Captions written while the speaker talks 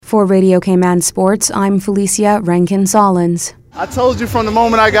For Radio Cayman Sports, I'm Felicia Rankin-Solins. I told you from the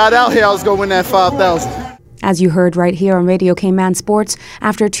moment I got out here I was going to win that 5,000. As you heard right here on Radio Cayman Sports,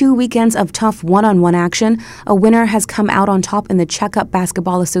 after 2 weekends of tough one-on-one action, a winner has come out on top in the Checkup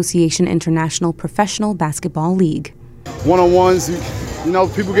Basketball Association International Professional Basketball League. One-on-ones, you know,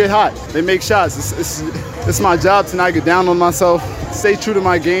 people get hot. They make shots. It's my job tonight, get down on myself, stay true to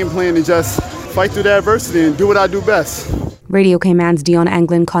my game plan, and just fight through the adversity and do what I do best. Radio Cayman's Dion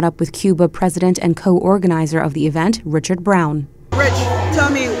Anglin caught up with Cuba president and co-organizer of the event, Richard Brown. Rich, tell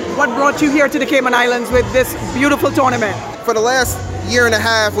me, what brought you here to the Cayman Islands with this beautiful tournament? For the last year and a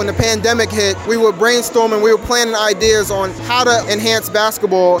half, when the pandemic hit, we were brainstorming, we were planning ideas on how to enhance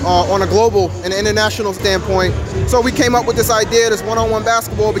basketball on a global and international standpoint. So we came up with this idea, this one-on-one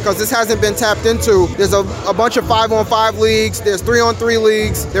basketball, because this hasn't been tapped into. There's a bunch of 5-on-5 leagues, there's 3-on-3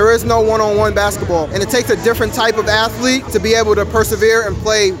 leagues, there is no one-on-one basketball. And it takes a different type of athlete to be able to persevere and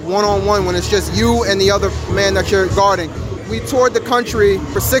play one-on-one when it's just you and the other man that you're guarding. We toured the country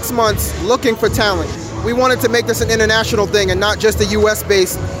for 6 months looking for talent. We wanted to make this an international thing and not just a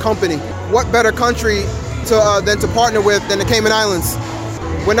US-based company. What better country than to partner with than the Cayman Islands?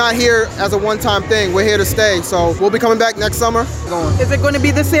 We're not here as a one-time thing, we're here to stay. So we'll be coming back next summer. Is it going to be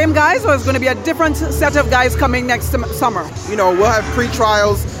the same guys or is it going to be a different set of guys coming next summer? You know, we'll have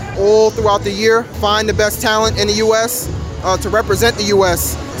pre-trials all throughout the year, find the best talent in the US to represent the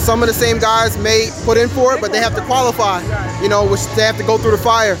US. Some of the same guys may put in for it, but they have to qualify, you know, which they have to go through the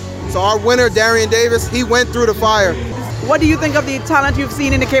fire. So our winner, Darian Davis, he went through the fire. What do you think of the talent you've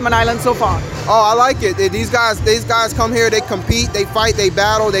seen in the Cayman Islands so far? Oh, I like it. These guys come here, they compete, they fight, they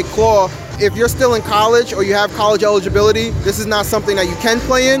battle, they claw. If you're still in college or you have college eligibility, this is not something that you can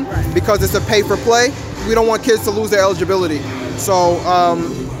play in because it's a pay for play. We don't want kids to lose their eligibility. So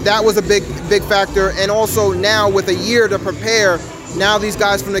that was a big factor. And also now with a year to prepare, now these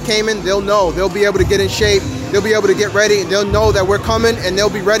guys from the Cayman, they'll know. They'll be able to get in shape, they'll be able to get ready, and they'll know that we're coming and they'll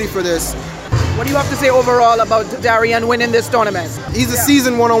be ready for this. What do you have to say overall about Darian winning this tournament? He's a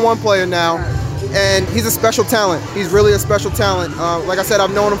seasoned one-on-one player now, and he's a special talent. He's really a special talent. Like I said,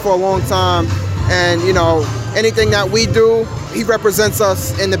 I've known him for a long time, and you know, anything that we do, he represents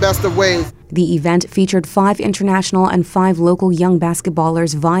us in the best of ways. The event featured 5 international and 5 local young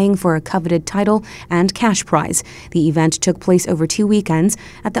basketballers vying for a coveted title and cash prize. The event took place over 2 weekends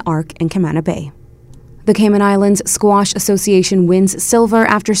at the Arc in Camana Bay. The Cayman Islands Squash Association wins silver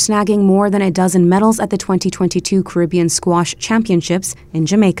after snagging more than a dozen medals at the 2022 Caribbean Squash Championships in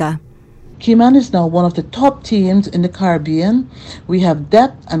Jamaica. Cayman is now one of the top teams in the Caribbean. We have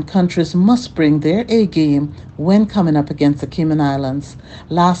depth and countries must bring their A game when coming up against the Cayman Islands.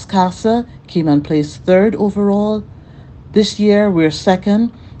 Last CASA, Cayman placed 3rd overall. This year we're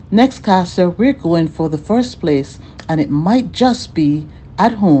 2nd. Next CASA we're going for the 1st place, and it might just be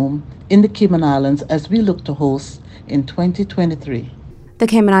at home in the Cayman Islands as we look to host in 2023. The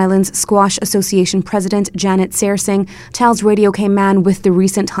Cayman Islands Squash Association President Janet Sersing tells Radio Cayman with the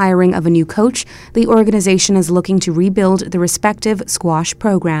recent hiring of a new coach, the organization is looking to rebuild the respective squash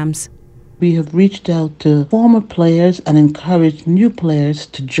programs. We have reached out to former players and encouraged new players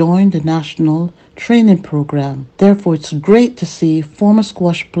to join the national training program. Therefore, it's great to see former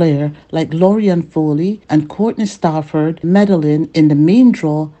squash player like Lorian Foley and Courtney Stafford medaling in the main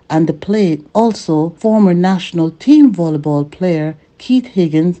draw and the plate. Also, former national team volleyball player Keith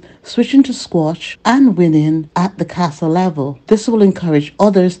Higgins switching to squash and winning at the CASA level. This will encourage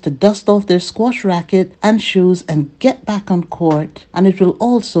others to dust off their squash racket and shoes and get back on court, and it will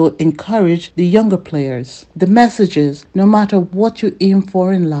also encourage the younger players. The message is, no matter what you aim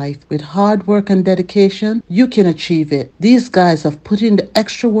for in life, with hard work and dedication, you can achieve it. These guys have put in the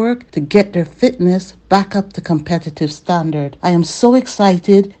extra work to get their fitness back up to competitive standard. I am so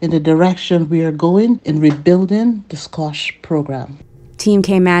excited in the direction we are going in rebuilding the squash program. Team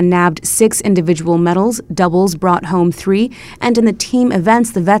Cayman nabbed 6 individual medals, doubles brought home 3, and in the team events,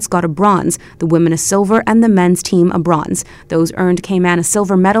 the Vets got a bronze, the women a silver, and the men's team a bronze. Those earned Cayman a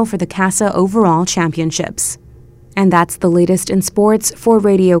silver medal for the CASA Overall Championships. And that's the latest in sports. For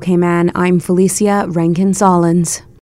Radio Cayman, I'm Felicia Rankin-Solins.